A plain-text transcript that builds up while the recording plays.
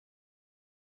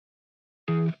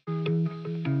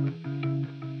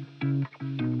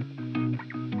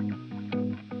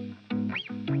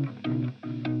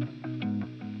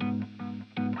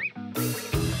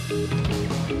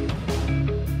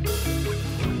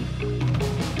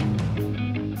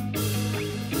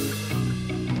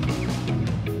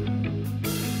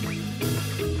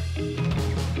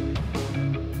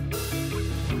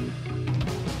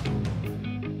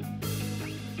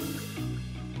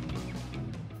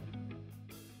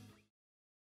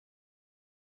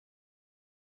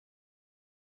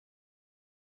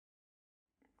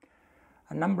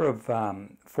A number of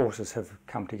forces have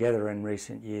come together in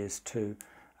recent years to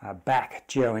back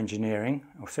geoengineering,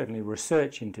 or certainly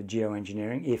research into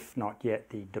geoengineering, if not yet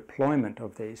the deployment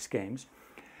of these schemes.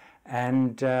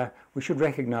 And we should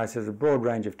recognise there's a broad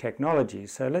range of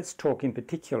technologies. So let's talk in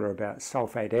particular about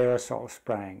sulfate aerosol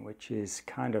spraying, which is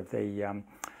kind of the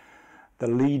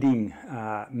leading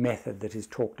method that is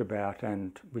talked about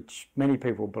and which many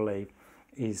people believe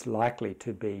is likely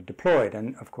to be deployed.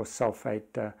 And of course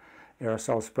sulfate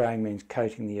aerosol spraying means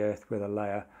coating the earth with a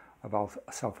layer of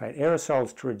sulfate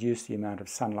aerosols to reduce the amount of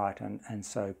sunlight and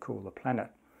so cool the planet.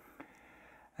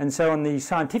 And so on the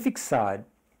scientific side,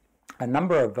 a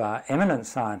number of eminent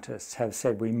scientists have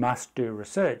said we must do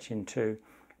research into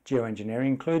geoengineering,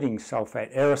 including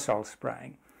sulfate aerosol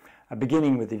spraying,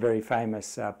 beginning with the very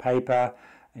famous paper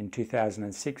in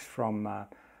 2006 from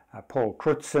Paul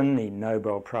Crutzen, the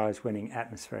Nobel Prize-winning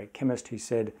atmospheric chemist, who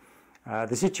said,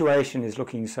 the situation is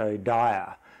looking so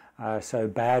dire, so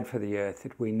bad for the Earth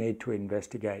that we need to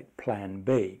investigate Plan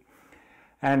B.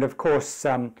 And of course,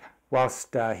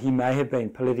 whilst he may have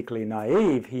been politically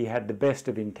naive, he had the best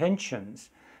of intentions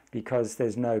because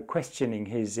there's no questioning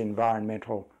his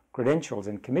environmental credentials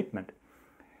and commitment.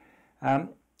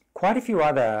 Quite a few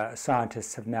other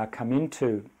scientists have now come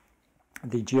into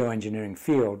the geoengineering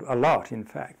field, a lot in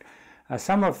fact.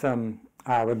 Some of them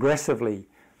are aggressively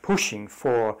pushing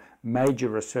for major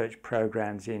research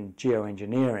programs in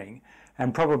geoengineering,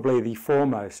 and probably the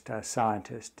foremost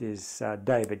scientist is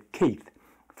David Keith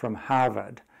from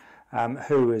Harvard,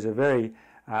 who is a very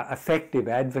effective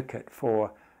advocate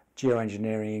for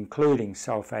geoengineering, including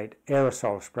sulfate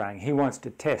aerosol spraying. He wants to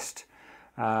test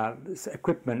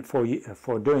equipment for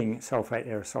doing sulfate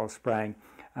aerosol spraying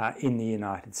in the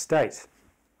United States.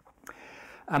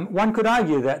 One could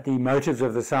argue that the motives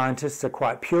of the scientists are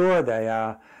quite pure. They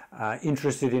are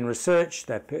interested in research,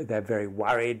 they're very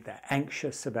worried, they're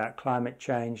anxious about climate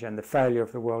change and the failure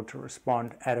of the world to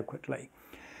respond adequately.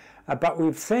 But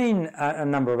we've seen a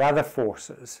number of other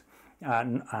forces,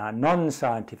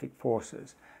 non-scientific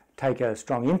forces, take a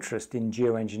strong interest in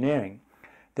geoengineering.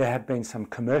 There have been some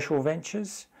commercial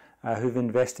ventures who've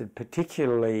invested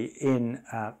particularly in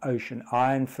ocean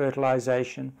iron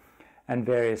fertilisation and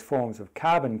various forms of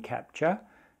carbon capture.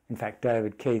 In fact,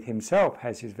 David Keith himself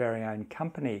has his very own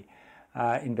company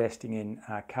investing in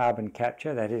carbon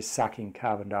capture, that is sucking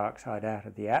carbon dioxide out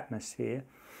of the atmosphere.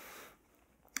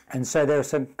 And so there are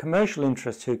some commercial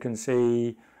interests who can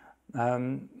see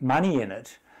money in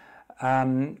it.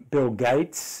 Bill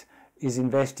Gates is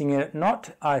investing in it,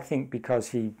 not I think because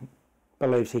he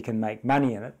believes he can make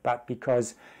money in it, but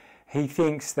because he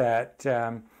thinks that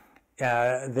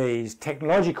these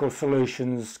technological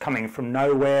solutions coming from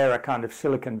nowhere, a kind of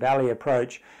Silicon Valley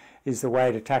approach, is the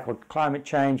way to tackle climate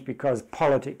change because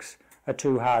politics are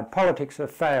too hard. Politics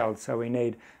have failed, so we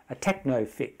need a techno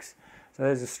fix. So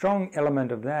there's a strong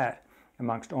element of that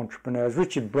amongst entrepreneurs.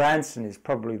 Richard Branson is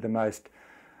probably the most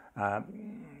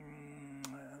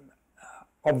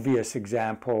obvious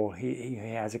example. He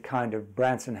has a kind of,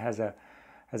 Branson has a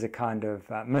kind of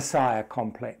messiah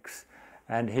complex,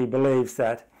 and he believes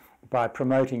that by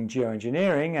promoting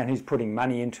geoengineering, and he's putting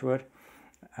money into it,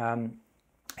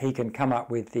 he can come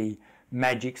up with the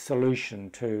magic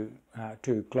solution to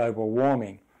global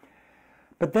warming.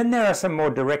 But then there are some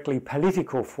more directly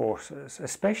political forces,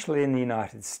 especially in the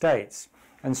United States.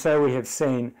 And so we have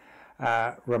seen,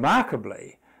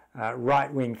 remarkably,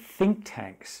 right-wing think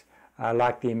tanks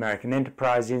like the American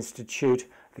Enterprise Institute,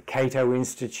 the Cato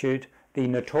Institute, the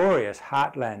notorious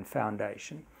Heartland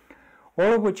Foundation,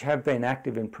 all of which have been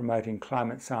active in promoting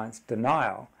climate science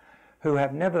denial, who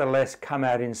have nevertheless come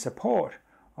out in support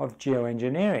of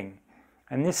geoengineering.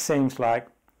 And this seems like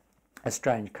a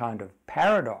strange kind of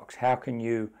paradox. How can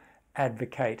you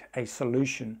advocate a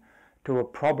solution to a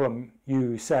problem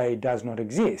you say does not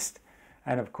exist?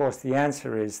 And of course the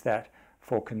answer is that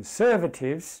for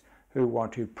conservatives who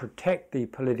want to protect the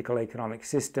political economic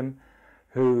system,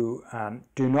 who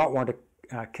do not want to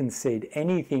concede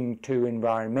anything to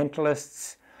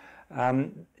environmentalists,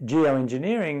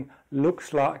 geoengineering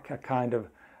looks like a kind of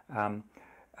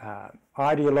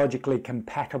ideologically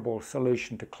compatible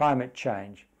solution to climate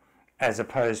change, as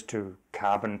opposed to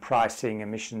carbon pricing,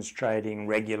 emissions trading,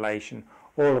 regulation,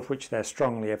 all of which they're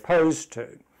strongly opposed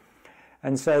to.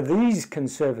 And so these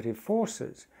conservative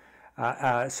forces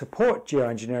support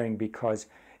geoengineering because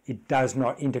it does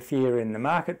not interfere in the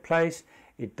marketplace.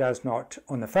 It does not,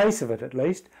 on the face of it at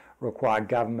least, require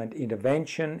government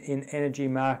intervention in energy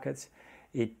markets.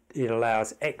 It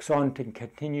allows Exxon to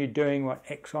continue doing what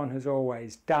Exxon has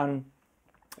always done.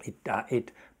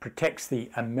 It protects the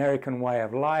American way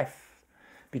of life,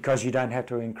 because you don't have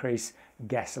to increase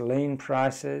gasoline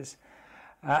prices.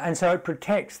 And so it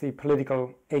protects the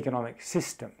political economic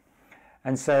system.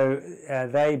 And so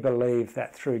they believe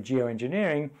that through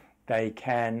geoengineering, they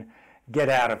can get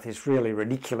out of this really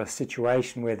ridiculous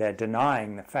situation where they're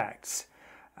denying the facts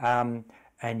and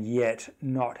yet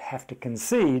not have to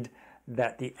concede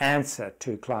that the answer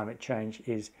to climate change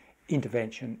is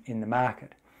intervention in the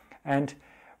market. And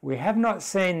we have not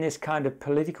seen this kind of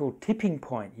political tipping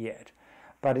point yet,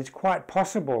 but it's quite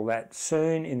possible that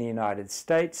soon in the United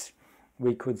States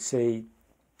we could see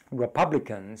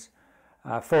Republicans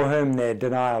for whom their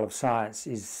denial of science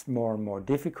is more and more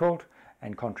difficult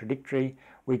and contradictory.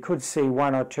 We could see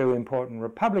one or two important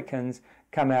Republicans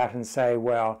come out and say,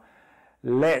 well,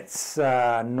 let's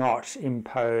not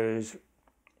impose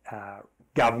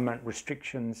government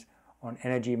restrictions on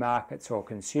energy markets or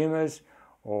consumers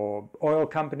or oil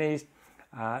companies.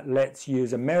 Let's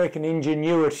use American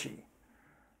ingenuity.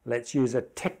 Let's use a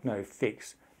techno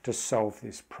fix to solve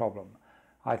this problem.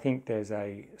 I think there's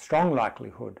a strong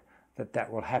likelihood that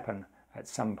that will happen at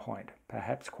some point,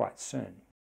 perhaps quite soon.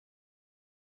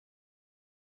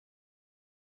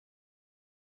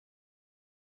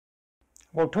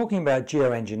 Well, talking about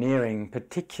geoengineering,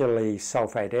 particularly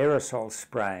sulfate aerosol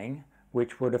spraying,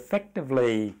 which would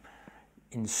effectively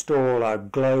install a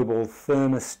global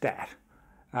thermostat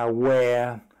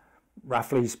where,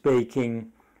 roughly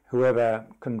speaking, whoever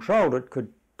controlled it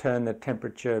could turn the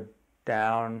temperature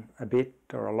down a bit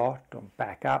or a lot or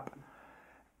back up.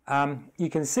 You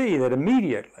can see that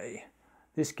immediately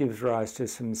this gives rise to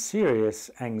some serious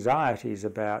anxieties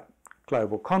about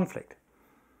global conflict.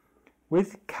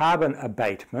 With carbon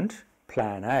abatement,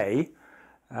 Plan A,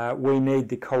 we need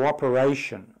the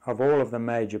cooperation of all of the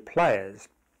major players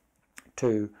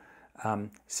to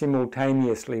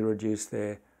simultaneously reduce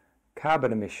their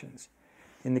carbon emissions.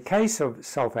 In the case of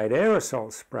sulfate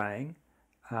aerosol spraying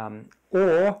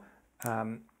or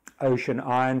ocean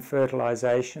ion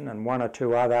fertilisation and one or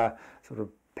two other sort of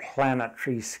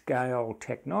planetary scale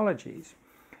technologies,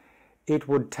 it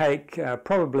would take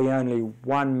probably only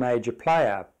one major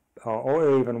player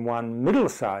or even one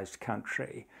middle-sized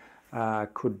country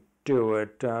could do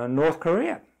it. North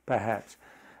Korea, perhaps.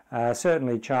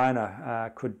 Certainly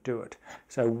China could do it.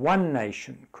 So one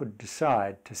nation could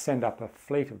decide to send up a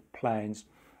fleet of planes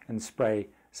and spray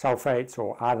sulfates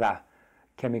or other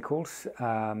chemicals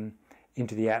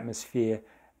into the atmosphere,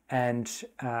 and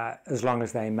as long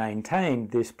as they maintained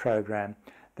this program,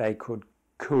 they could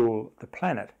cool the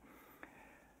planet.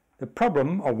 The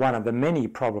problem, or one of the many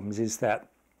problems, is that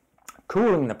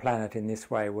cooling the planet in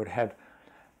this way would have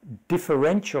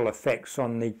differential effects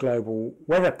on the global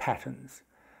weather patterns.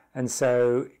 And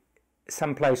so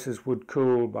some places would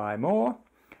cool by more,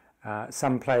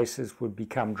 some places would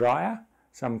become drier,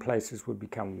 some places would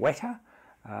become wetter,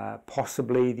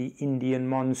 possibly the Indian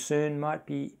monsoon might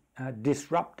be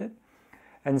disrupted.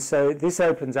 And so this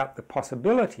opens up the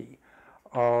possibility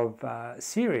of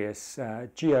serious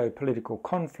geopolitical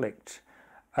conflict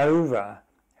over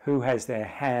who has their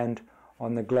hand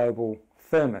on the global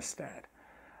thermostat.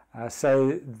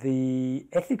 So the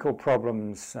ethical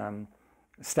problems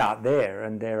start there,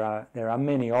 and there are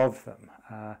many of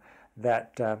them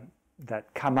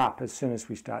that come up as soon as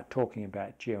we start talking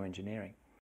about geoengineering.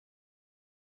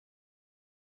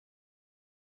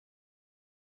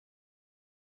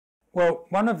 Well,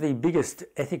 one of the biggest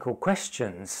ethical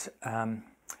questions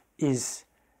is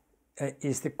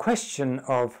the question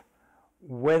of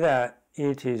whether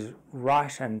it is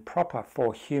right and proper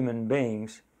for human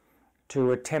beings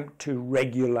to attempt to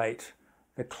regulate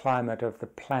the climate of the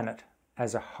planet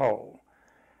as a whole.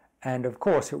 And of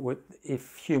course, it would,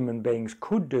 if human beings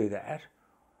could do that,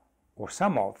 or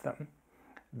some of them,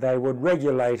 they would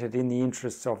regulate it in the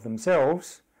interests of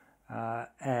themselves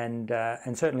and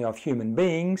certainly of human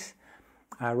beings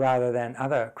rather than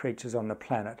other creatures on the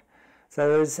planet. So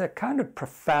there's a kind of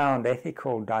profound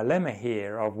ethical dilemma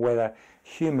here of whether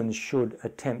humans should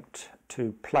attempt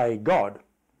to play God.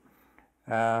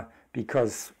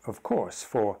 Because, of course,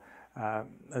 for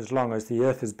as long as the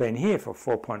Earth has been here, for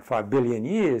 4.5 billion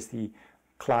years, the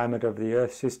climate of the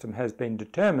Earth system has been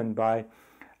determined by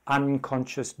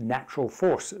unconscious natural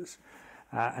forces.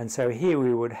 And so here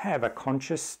we would have a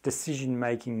conscious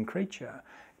decision-making creature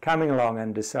coming along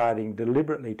and deciding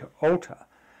deliberately to alter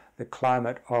the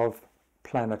climate of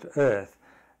planet Earth.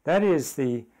 That is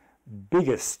the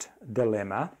biggest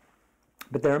dilemma,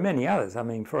 but there are many others. I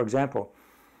mean, for example,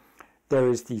 there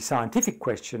is the scientific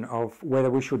question of whether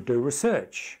we should do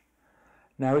research.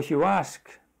 Now, if you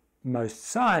ask most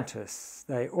scientists,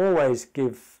 they always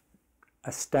give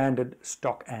a standard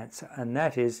stock answer, and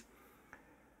that is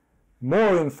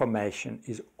More information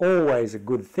is always a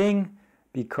good thing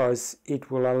because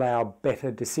it will allow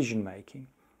better decision making,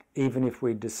 even if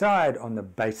we decide on the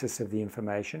basis of the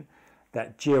information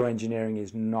that geoengineering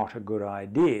is not a good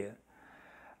idea.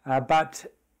 But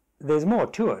there's more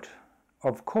to it,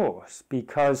 of course,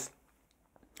 because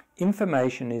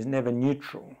information is never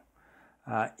neutral.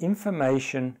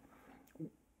 Information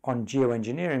on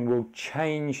geoengineering will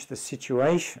change the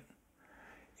situation.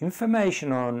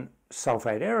 Information on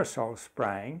sulfate aerosol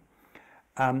spraying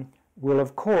will,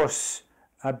 of course,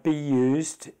 be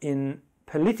used in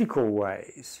political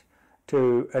ways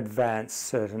to advance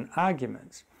certain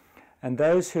arguments. And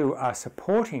those who are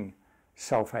supporting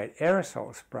sulfate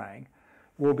aerosol spraying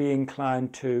will be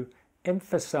inclined to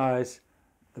emphasize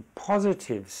the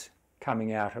positives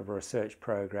coming out of a research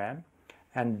program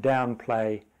and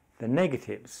downplay the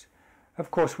negatives.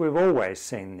 Of course, we've always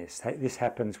seen this. This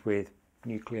happens with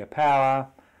nuclear power,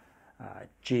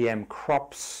 GM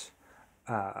crops,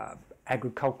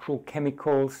 agricultural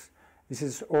chemicals. This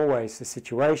is always the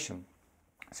situation.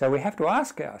 So we have to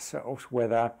ask ourselves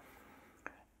whether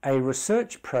a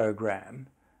research program,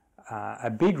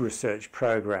 a big research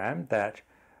program that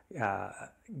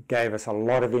gave us a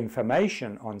lot of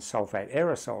information on sulfate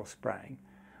aerosol spraying,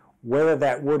 whether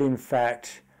that would in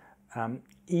fact,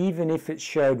 even if it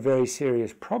showed very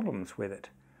serious problems with it,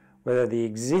 whether the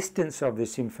existence of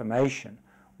this information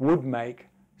would make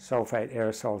sulfate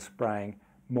aerosol spraying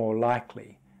more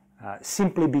likely,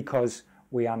 simply because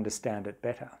we understand it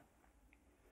better.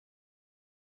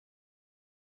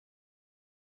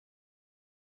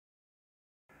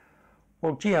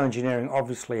 Well, geoengineering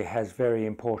obviously has very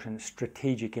important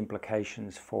strategic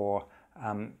implications for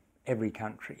every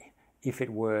country if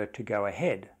it were to go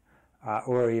ahead,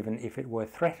 or even if it were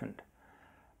threatened.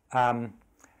 And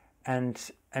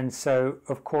so,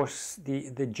 of course,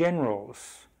 the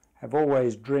generals have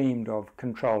always dreamed of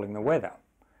controlling the weather.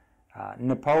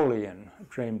 Napoleon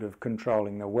dreamed of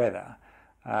controlling the weather,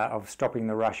 of stopping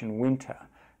the Russian winter.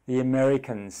 The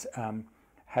Americans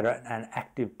had an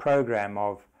active program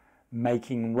of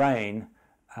making rain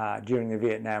during the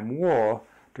Vietnam War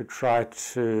to try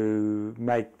to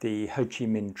make the Ho Chi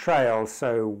Minh Trail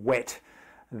so wet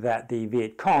that the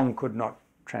Viet Cong could not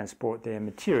transport their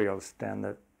materials down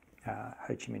the Ho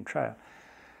Chi Minh Trail.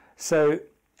 So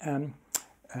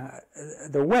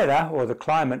the weather, or the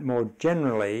climate more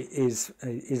generally, is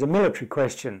a military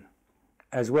question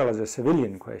as well as a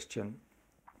civilian question.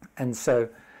 And so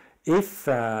if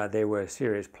there were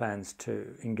serious plans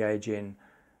to engage in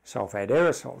sulfate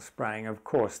aerosol spraying, of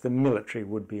course the military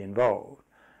would be involved.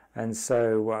 And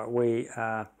so we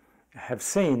have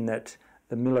seen that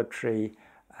the military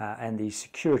and the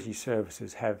security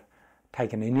services have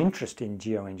taken an interest in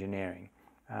geoengineering.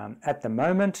 At the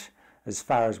moment, as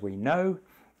far as we know,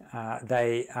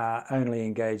 they are only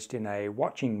engaged in a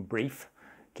watching brief,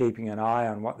 keeping an eye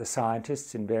on what the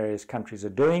scientists in various countries are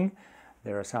doing.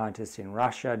 There are scientists in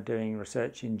Russia doing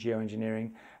research in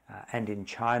geoengineering, and in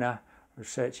China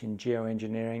research in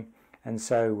geoengineering. And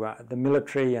so the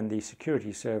military and the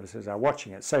security services are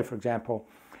watching it. So, for example,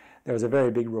 there was a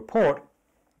very big report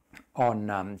on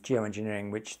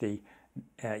geoengineering which the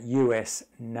US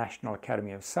National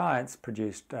Academy of Science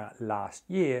produced last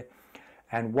year,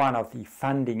 and one of the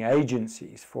funding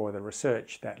agencies for the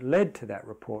research that led to that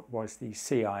report was the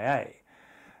CIA.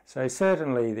 So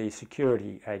certainly the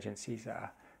security agencies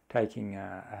are taking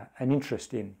an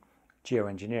interest in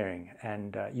geoengineering,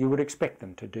 and you would expect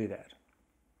them to do that.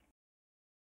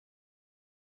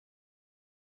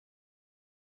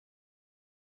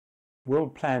 Will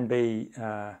Plan B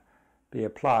be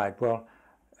applied? Well,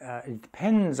 it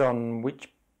depends on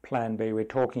which Plan B we're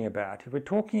talking about. If we're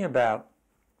talking about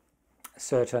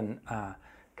certain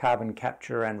carbon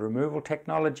capture and removal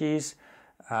technologies,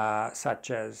 such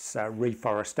as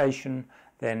reforestation,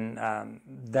 then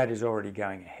that is already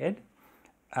going ahead.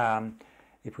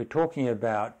 If we're talking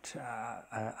about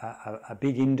a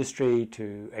big industry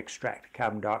to extract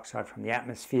carbon dioxide from the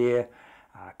atmosphere,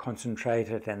 concentrate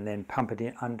it and then pump it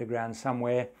in underground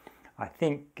somewhere, I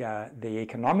think the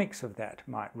economics of that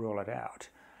might rule it out.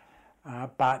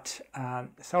 But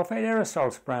sulfate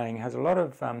aerosol spraying has a lot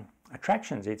of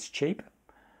attractions. It's cheap,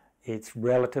 it's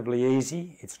relatively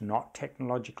easy, it's not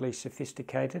technologically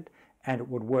sophisticated, and it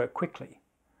would work quickly.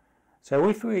 So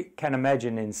if we can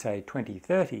imagine in, say,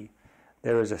 2030,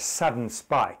 there is a sudden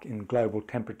spike in global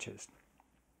temperatures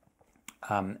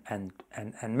and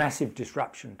massive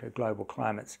disruption to global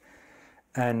climates.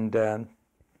 And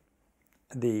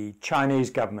the Chinese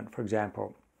government, for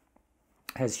example,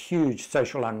 has huge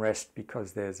social unrest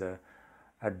because there's a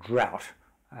drought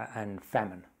and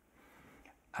famine.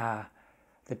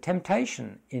 the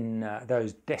temptation in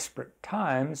those desperate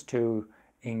times to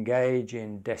engage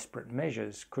in desperate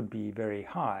measures could be very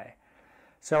high.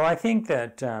 So I think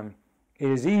that it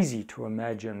is easy to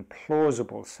imagine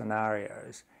plausible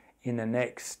scenarios in the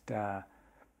next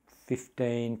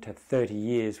 15 to 30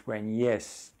 years when,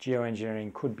 yes,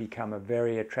 geoengineering could become a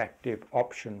very attractive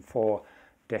option for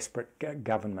desperate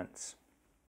governments.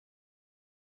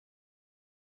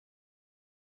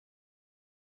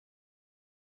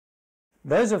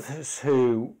 Those of us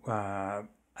who are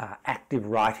active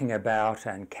writing about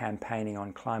and campaigning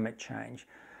on climate change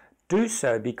do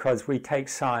so because we take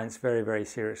science very, very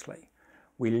seriously.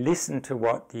 We listen to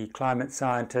what the climate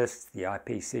scientists, the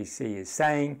IPCC is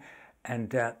saying,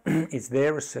 and it's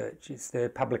their research, it's their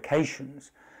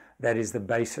publications that is the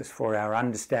basis for our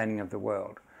understanding of the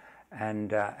world. And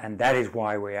that is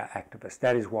why we are activists,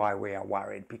 that is why we are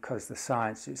worried, because the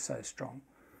science is so strong.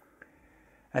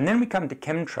 And then we come to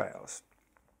chemtrails.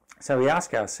 So we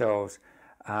ask ourselves,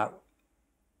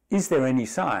 is there any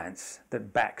science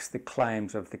that backs the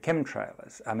claims of the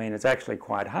chemtrailers? I mean, it's actually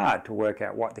quite hard to work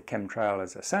out what the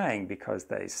chemtrailers are saying because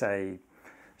they say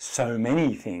so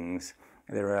many things.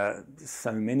 There are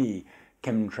so many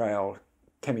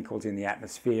chemicals in the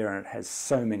atmosphere, and it has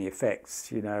so many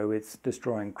effects. You know, it's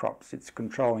destroying crops, it's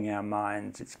controlling our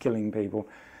minds, it's killing people.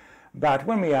 But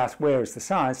when we ask where is the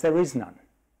science, there is none.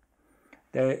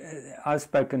 I've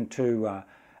spoken to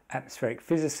atmospheric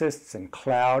physicists and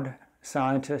cloud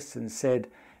scientists and said,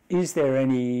 is there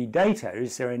any data,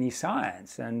 is there any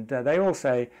science? And they all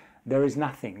say there is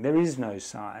nothing, there is no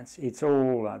science. It's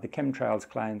all, the chemtrails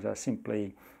claims are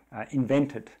simply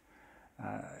invented.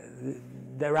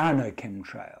 There are no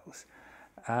chemtrails.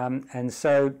 And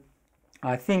so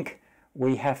I think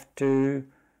we have to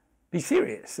be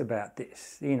serious about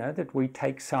this, you know, that we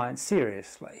take science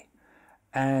seriously.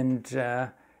 And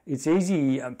it's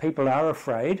easy, people are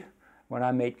afraid. When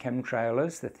I meet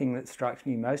chemtrailers, the thing that strikes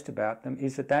me most about them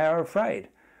is that they are afraid.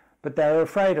 But they are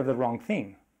afraid of the wrong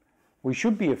thing. We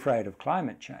should be afraid of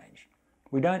climate change.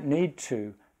 We don't need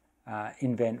to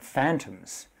invent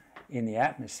phantoms in the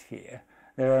atmosphere.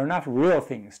 There are enough real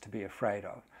things to be afraid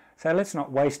of. So let's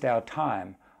not waste our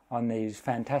time on these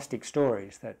fantastic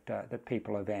stories that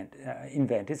people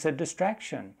invent. It's a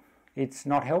distraction. It's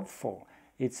not helpful.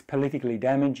 It's politically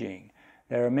damaging.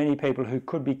 There are many people who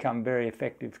could become very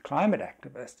effective climate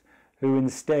activists who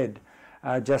instead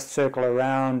just circle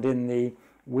around in the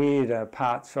weirder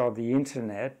parts of the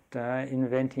internet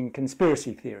inventing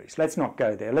conspiracy theories. Let's not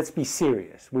go there. Let's be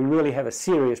serious. We really have a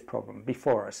serious problem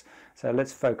before us. So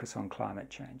let's focus on climate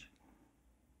change.